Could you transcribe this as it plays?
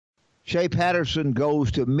Shea Patterson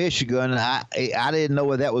goes to Michigan. I didn't know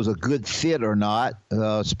whether that was a good fit or not,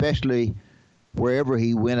 especially wherever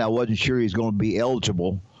he went. I wasn't sure he's going to be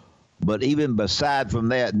eligible. But even beside from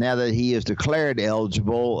that, now that he is declared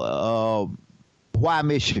eligible, why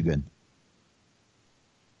Michigan?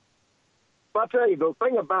 I'll tell you, the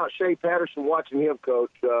thing about Shea Patterson, watching him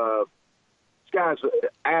coach, this guy's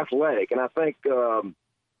athletic, and I think Jim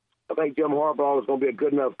Harbaugh is going to be a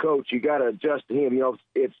good enough coach. You got to adjust to him. You know,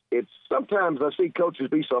 it's sometimes I see coaches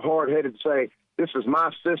be so hard-headed and say, this is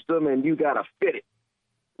my system and you got to fit it.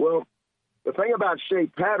 Well, the thing about Shea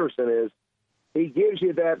Patterson is he gives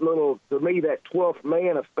you that little, to me, that 12th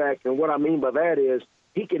man effect. And what I mean by that is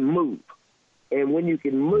he can move. And when you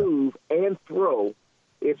can move and throw,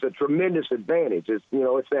 it's a tremendous advantage. It's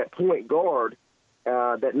that point guard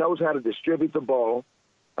that knows how to distribute the ball.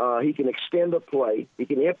 He can extend the play. He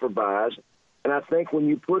can improvise. And I think when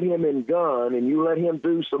you put him in gun and you let him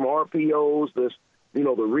do some RPOs, the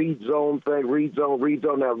read zone thing, read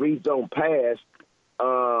zone pass,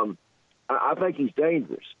 I think he's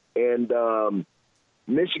dangerous. And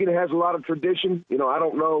Michigan has a lot of tradition. You know, I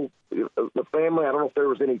don't know the family. I don't know if there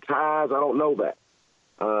was any ties. I don't know that.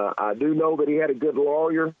 I do know that he had a good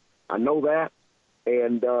lawyer. I know that.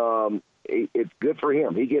 And it's good for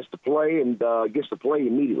him. He gets to play and gets to play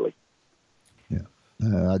immediately.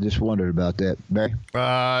 I just wondered about that,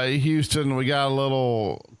 Barry. Houston, we got a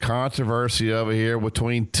little controversy over here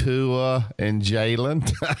between Tua and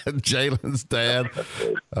Jalen. Jalen's dad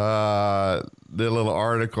did a little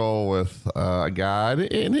article with a guy,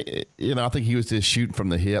 and I think he was just shooting from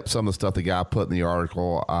the hip. Some of the stuff the guy put in the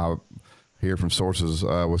article, I hear from sources,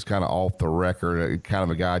 was kind of off the record, kind of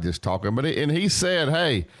a guy just talking. And he said,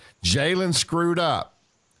 hey, Jalen screwed up.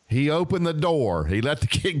 He opened the door. He let the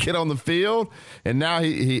kid get on the field, and now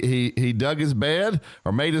he dug his bed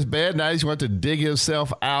or made his bed. Now he's going to dig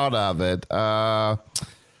himself out of it. I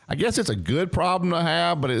guess it's a good problem to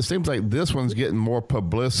have, but it seems like this one's getting more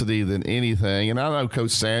publicity than anything. And I know Coach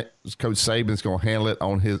Saban's going to handle it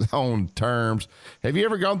on his own terms. Have you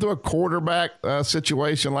ever gone through a quarterback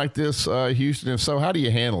situation like this, Houston? If so, how do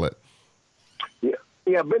you handle it?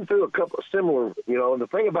 Yeah, I've been through a couple of similar, and the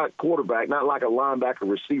thing about quarterback, not like a linebacker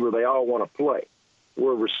receiver, they all want to play.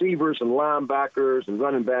 Where receivers and linebackers and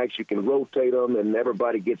running backs, you can rotate them and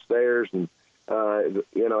everybody gets theirs, and,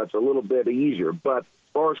 it's a little bit easier. But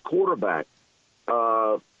as far as quarterback,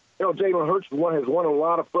 Jalen Hurts has won a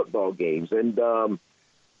lot of football games. And,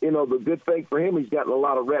 the good thing for him, he's gotten a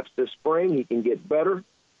lot of reps this spring. He can get better.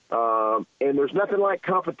 And there's nothing like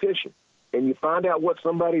competition. And you find out what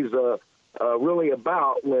somebody's really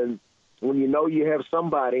about when you have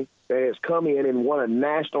somebody that has come in and won a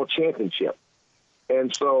national championship.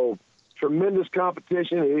 And so tremendous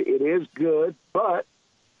competition. It is good, but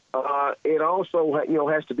it also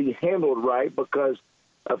has to be handled right, because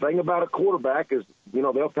the thing about a quarterback is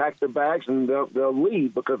they'll pack their bags and they'll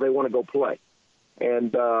leave because they want to go play.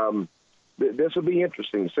 And this will be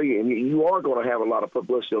interesting to see. And you are going to have a lot of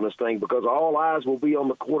publicity on this thing because all eyes will be on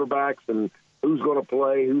the quarterbacks and who's going to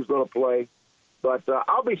play. But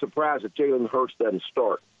I'll be surprised if Jalen Hurts doesn't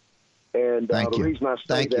start. And the reason I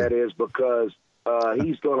say that is because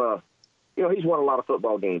he's going to, he's won a lot of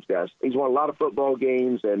football games, guys. He's won a lot of football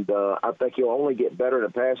games, and I think he'll only get better in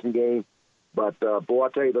the passing game. But, boy, I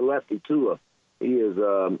tell you, the lefty, Tua, he is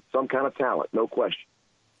some kind of talent, no question.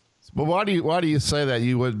 But why do you say that?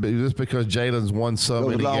 You would be just because Jalen's won so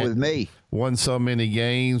many games. With me. Won so many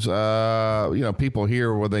games. People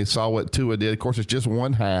here where they saw what Tua did. Of course, it's just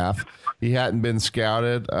one half. He hadn't been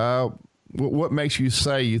scouted. What makes you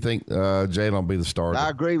say you think Jalen will be the starter? I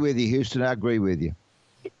agree with you, Houston. I agree with you.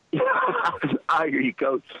 I hear you,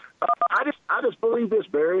 Coach. I just believe this,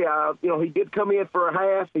 Barry. He did come in for a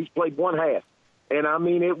half. He's played one half, and I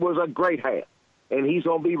mean it was a great half. And he's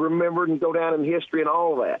going to be remembered and go down in history and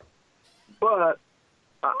all that. But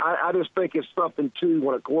I just think it's something, too,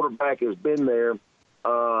 when a quarterback has been there and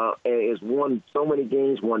has won so many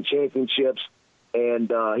games, won championships,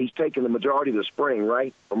 and he's taken the majority of the spring,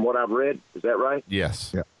 right, from what I've read. Is that right?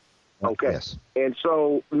 Yes. Yeah. Okay. Yes. And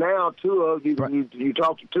so now, Tua, you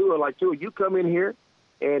talk to Tua, like, Tua, you come in here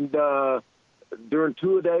and during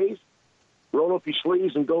Tua days, roll up your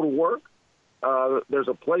sleeves and go to work. There's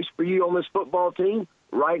a place for you on this football team.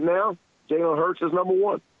 Right now, Jalen Hurts is number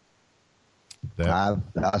one. I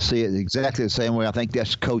see it exactly the same way. I think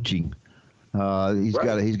that's coaching. He's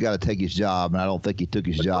got to take his job, and I don't think he took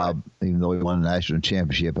his job, even though he won the national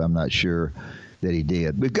championship. I'm not sure that he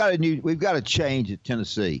did. We've got a change at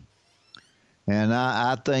Tennessee, and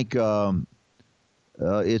I think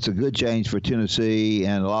it's a good change for Tennessee.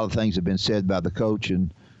 And a lot of things have been said by the coach,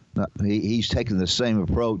 and He's taking the same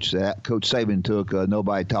approach that Coach Saban took.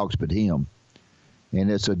 Nobody talks but him,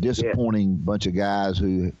 and it's a disappointing bunch of guys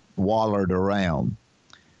who wallered around.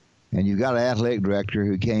 And you've got an athletic director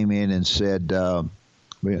who came in and said,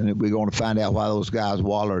 we're going to find out why those guys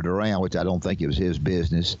wallered around, which I don't think it was his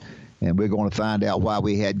business. And we're going to find out why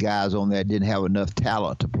we had guys on there that didn't have enough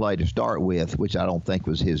talent to play to start with, which I don't think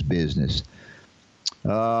was his business. You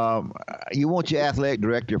want your athletic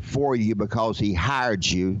director for you because he hired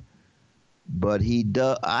you, but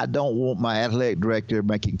I don't want my athletic director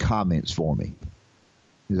making comments for me.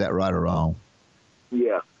 Is that right or wrong?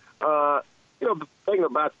 Yeah. The thing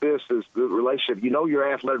about this is the relationship.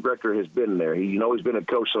 Your athletic director has been there. He's been a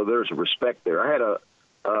coach, so there's a respect there. I had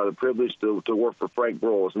the privilege to work for Frank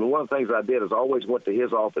Broyles, and one of the things I did is I always went to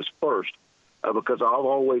his office first because I've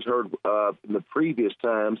always heard in the previous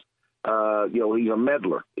times, he's a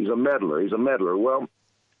meddler. He's a meddler. Well,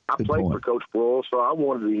 I played for Coach Broyles, so I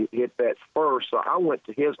wanted to hit that first. So I went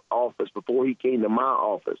to his office before he came to my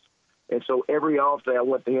office. And so every off day I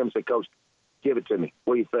went to him and said, Coach, give it to me.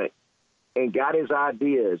 What do you think? And got his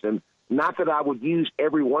ideas. And not that I would use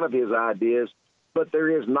every one of his ideas, but there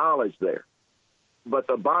is knowledge there. But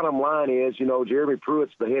the bottom line is, Jeremy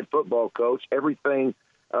Pruitt's the head football coach. Everything,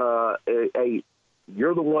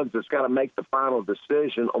 you're the ones that's got to make the final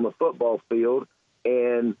decision on the football field.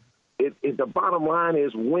 And the bottom line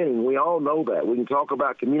is winning. We all know that. We can talk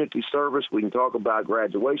about community service. We can talk about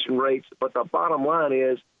graduation rates. But the bottom line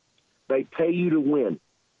is they pay you to win.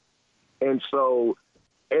 And so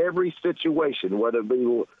every situation, whether it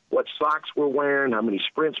be what socks we're wearing, how many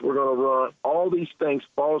sprints we're going to run, all these things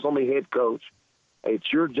falls on the head coach.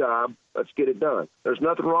 It's your job. Let's get it done. There's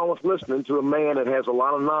nothing wrong with listening to a man that has a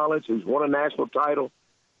lot of knowledge, who's won a national title,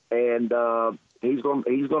 and he's going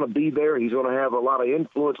to be there. He's going to have a lot of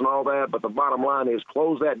influence and all that. But the bottom line is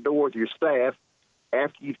close that door with your staff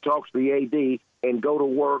after you've talked to the AD and go to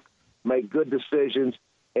work, make good decisions,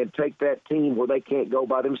 and take that team where they can't go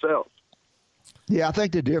by themselves. Yeah, I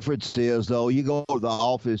think the difference is, though, you go to the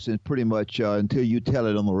office and pretty much until you tell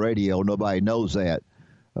it on the radio, nobody knows that.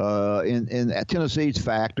 In Tennessee's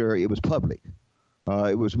factor, it was public.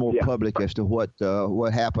 It was more public as to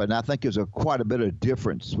what happened. I think there's quite a bit of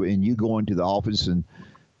difference in you going to the office and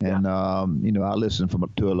I listen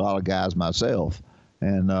to a lot of guys myself,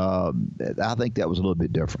 and I think that was a little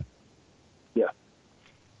bit different. Yeah,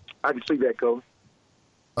 I can see that, Coach.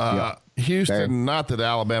 Houston, not that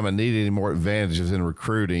Alabama needed any more advantages in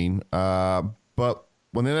recruiting, but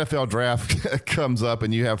when the NFL draft comes up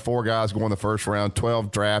and you have 4 guys going the first round,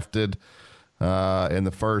 12 drafted in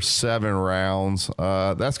the first 7 rounds,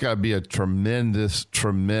 that's got to be a tremendous,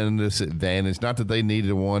 tremendous advantage. Not that they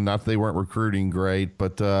needed one, not that they weren't recruiting great,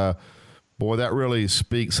 but, boy, that really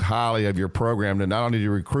speaks highly of your program that not only do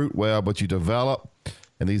you recruit well, but you develop.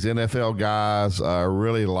 And these NFL guys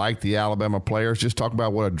really like the Alabama players. Just talk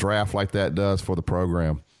about what a draft like that does for the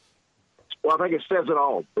program. Well, I think it says it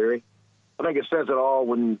all, Barry. I think it says it all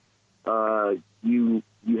when you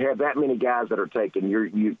have that many guys that are taken.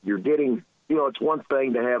 You're getting, it's one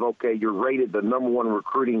thing to have, okay, you're rated the number 1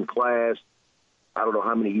 recruiting class. I don't know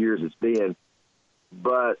how many years it's been.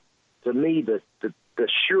 But to me, the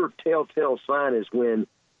sure telltale sign is when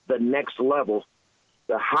the next level,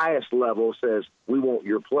 the highest level, says, we want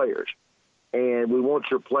your players. And we want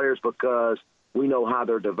your players because we know how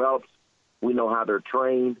they're developed, we know how they're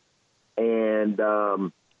trained, and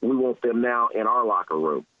we want them now in our locker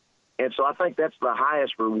room. And so I think that's the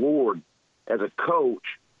highest reward as a coach,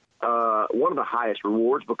 one of the highest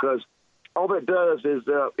rewards, because all that does is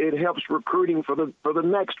it helps recruiting for the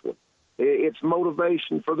next one. It's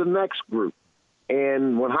motivation for the next group.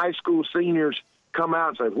 And when high school seniors come out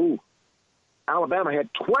and say, ooh, Alabama had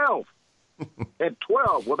 12. Had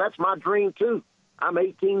 12. Well, that's my dream too. I'm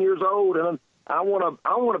 18 years old, and I want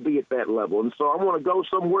to be at that level, and so I want to go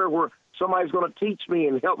somewhere where somebody's going to teach me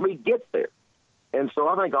and help me get there. And so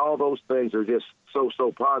I think all those things are just so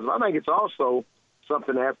positive. I think it's also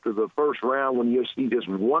something after the first round when you see just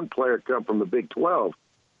one player come from the Big 12.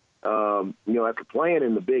 After playing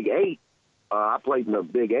in the Big 8, I played in the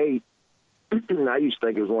Big 8. And I used to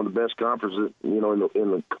think it was one of the best conferences, in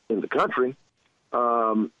the country.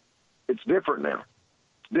 It's different now.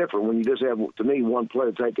 It's different when you just have, to me, one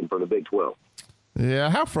player taken from the Big 12. Yeah,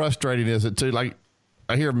 how frustrating is it, too? Like,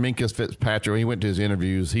 I hear Minkus Fitzpatrick, when he went to his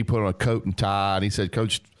interviews, he put on a coat and tie, and he said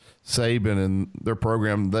Coach Saban and their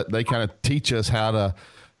program, that they kind of teach us how to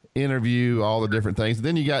interview all the different things.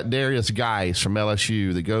 Then you got Darius Geis from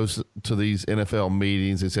LSU that goes to these NFL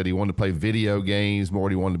meetings and said he wanted to play video games more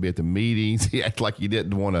than he wanted to be at the meetings. He acted like he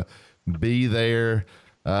didn't want to be there.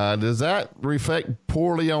 Does that reflect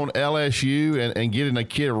poorly on LSU and getting a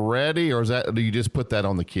kid ready, or do you just put that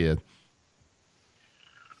on the kid?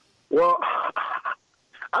 Well,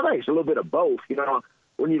 I think it's a little bit of both. You know,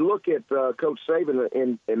 when you look at Coach Saban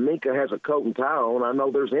and Minka has a coat and tie on, I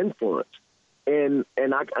know there's influence. And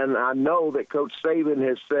I know that Coach Saban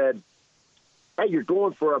has said, "Hey, you're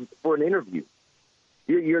going for an interview.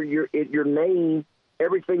 Your name,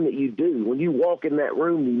 everything that you do. When you walk in that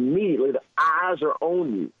room, immediately the eyes are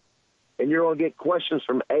on you, and you're going to get questions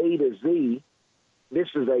from A to Z. This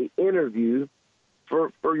is a interview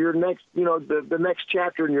for your next, you know, the next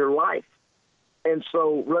chapter in your life. And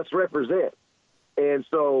so let's represent." And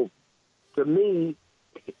so, to me,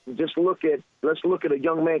 let's look at a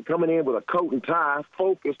young man coming in with a coat and tie,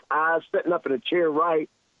 focused, eyes setting up in a chair right,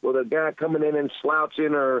 with a guy coming in and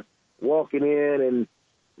slouching or walking in and,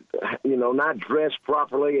 you know, not dressed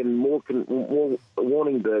properly and more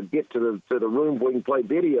wanting to get to the room where we can play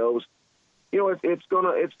videos. You know, it's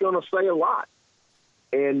gonna say a lot.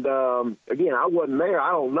 And again, I wasn't there,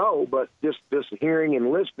 I don't know, but just hearing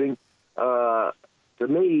and listening, to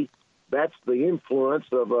me, that's the influence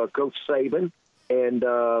of Coach Saban and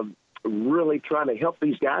really trying to help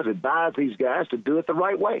these guys, advise these guys to do it the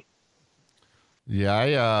right way. Yeah,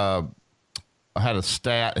 I had a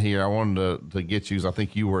stat here I wanted to get you because I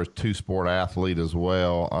think you were a two-sport athlete as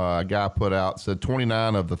well. A guy put out, said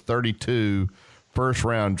 29 of the 32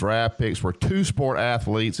 first-round draft picks were two-sport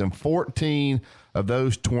athletes, and 14 of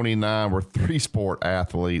those 29 were three-sport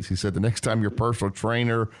athletes. He said the next time your personal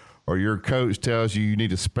trainer or your coach tells you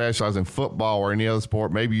need to specialize in football or any other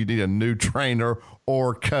sport, maybe you need a new trainer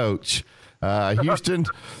or coach. Houston,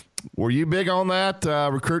 were you big on that,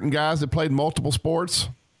 recruiting guys that played multiple sports?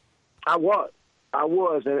 I was,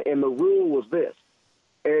 and the rule was this: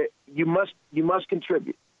 you must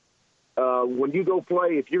contribute. When you go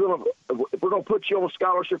play, if we're gonna put you on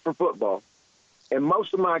scholarship for football, and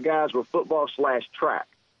most of my guys were football/track,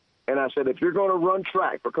 and I said, if you're going to run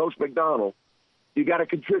track for Coach McDonald, you got to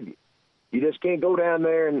contribute. You just can't go down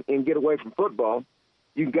there and get away from football.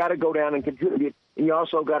 You got to go down and contribute, and you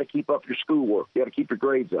also got to keep up your schoolwork. You got to keep your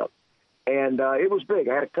grades up. And it was big.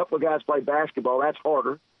 I had a couple of guys play basketball. That's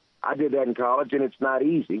harder. I did that in college, and it's not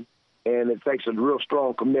easy, and it takes a real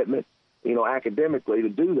strong commitment, you know, academically to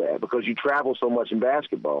do that because you travel so much in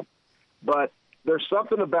basketball. But there's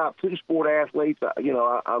something about two-sport athletes. You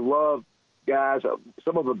know, I love guys,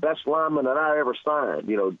 some of the best linemen that I ever signed,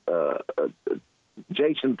 you know,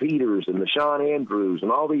 Jason Peters and Sean Andrews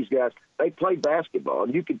and all these guys, they played basketball.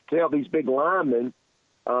 And you could tell these big linemen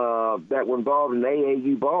that were involved in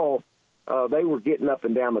AAU ball, they were getting up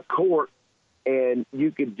and down the court, and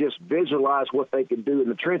you could just visualize what they could do in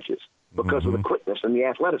the trenches because of the quickness and the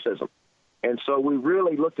athleticism. And so we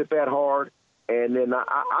really looked at that hard. And then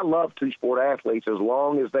I love two-sport athletes as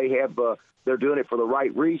long as they have they're doing it for the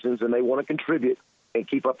right reasons and they want to contribute and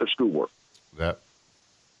keep up their schoolwork. Yeah.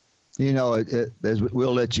 You know,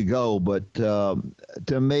 we'll let you go, but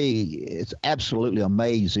to me, it's absolutely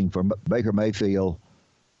amazing for Baker Mayfield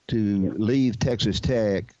to leave Texas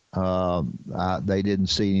Tech. They didn't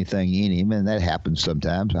see anything in him, and that happens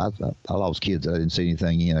sometimes. I lost kids I didn't see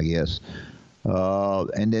anything in, I guess.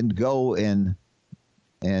 And then go and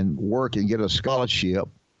work and get a scholarship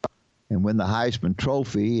and win the Heisman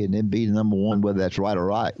Trophy and then be the number one, whether that's right or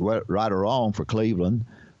wrong for Cleveland.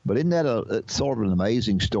 But isn't that sort of an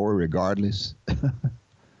amazing story regardless?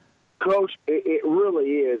 Coach, it really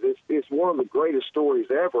is. It's one of the greatest stories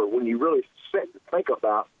ever when you really sit and think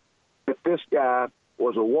about that this guy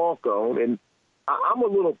was a walk-on. And I'm a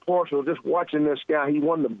little partial just watching this guy. He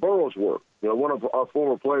won the Burroughsworth, you know, one of our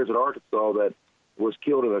former players at Arkansas that was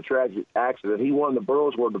killed in a tragic accident. He won the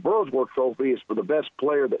Burroughsworth. The Burroughsworth Trophy is for the best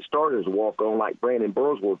player that started as a walk-on like Brandon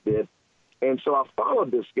Burroughsworth did. And so I followed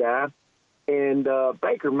this guy. And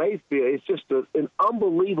Baker Mayfield, it's just an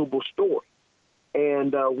unbelievable story.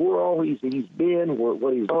 And where all he's been,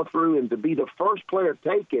 what he's gone through, and to be the first player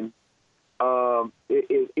taken,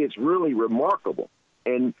 it's really remarkable.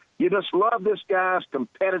 And you just love this guy's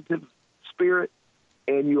competitive spirit,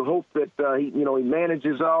 and you hope that he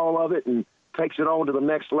manages all of it and takes it on to the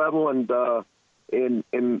next level. And I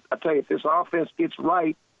tell you, if this offense gets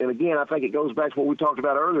right, and again, I think it goes back to what we talked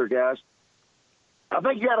about earlier, guys. I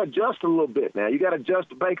think you got to adjust a little bit now. You got to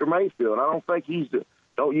adjust to Baker Mayfield. I don't think you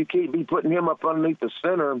can't be putting him up underneath the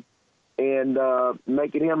center and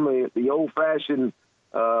making him the old-fashioned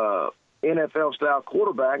NFL-style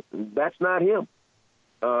quarterback. That's not him.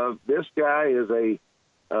 This guy is a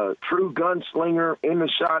true gunslinger in the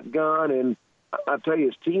shotgun, and I tell you,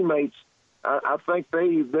 his teammates, I think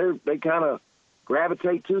they kind of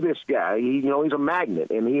gravitate to this guy. He's a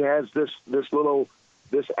magnet, and he has this little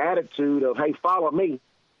this attitude of, hey, follow me.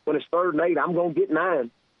 When it's 3rd and 8, I'm going to get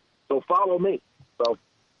 9. So follow me. So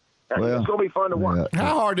it's going to be fun to watch. Yeah.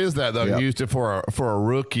 How hard is that, though, Houston, for a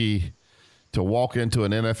rookie to walk into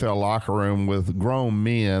an NFL locker room with grown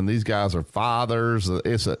men? These guys are fathers.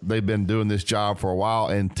 They've been doing this job for a while,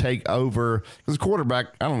 and take over. Because quarterback,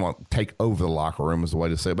 I don't want to take over the locker room is the way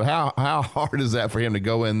to say it, but how hard is that for him to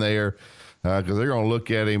go in there? Because they're going to look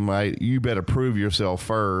at him like, you better prove yourself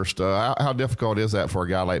first. How difficult is that for a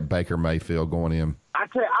guy like Baker Mayfield going in? I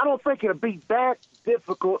tell you, I don't think it'll be that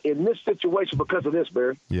difficult in this situation because of this,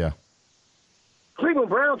 Barry. Yeah. Cleveland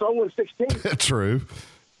Browns are 0-16. True.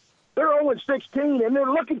 They're 0-16, and they're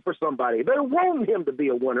looking for somebody. They're wanting him to be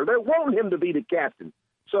a winner. They're wanting him to be the captain.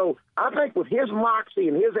 So I think with his moxie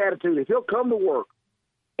and his attitude, if he'll come to work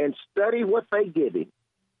and study what they give him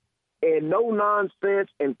and no nonsense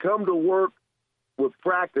and come to work with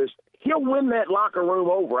practice, he'll win that locker room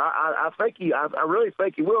over. I really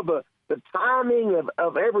think he will. The timing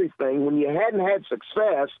of everything, when you hadn't had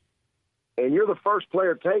success and you're the first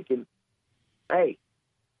player taken, hey,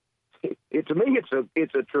 to me,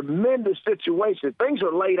 it's a tremendous situation. Things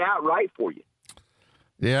are laid out right for you.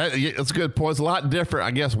 Yeah, it's a good point. It's a lot different,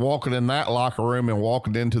 I guess, walking in that locker room and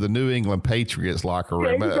walking into the New England Patriots locker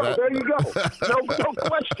room. There you go. No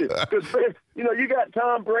question. Because, you got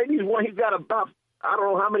Tom Brady. He's got about, I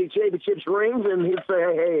don't know how many championships rings, and he'd say,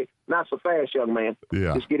 hey, not so fast, young man.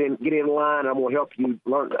 Yeah. Just get in line. I'm going to help you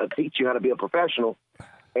teach you how to be a professional.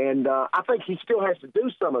 And I think he still has to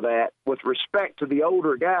do some of that with respect to the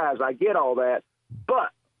older guys. I get all that.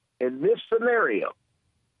 But in this scenario,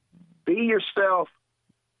 be yourself,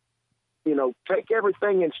 take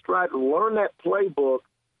everything in stride, learn that playbook,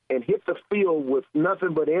 and hit the field with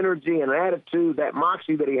nothing but energy and attitude, that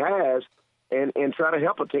moxie that he has, and try to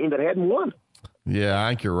help a team that hadn't won. Yeah, I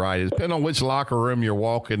think you're right. It depends on which locker room you're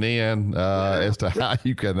walking in as to how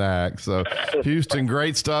you can act. So, Houston,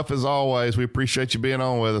 great stuff as always. We appreciate you being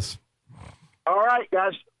on with us. All right,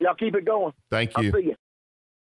 guys. Y'all keep it going. Thank you. I'll see you.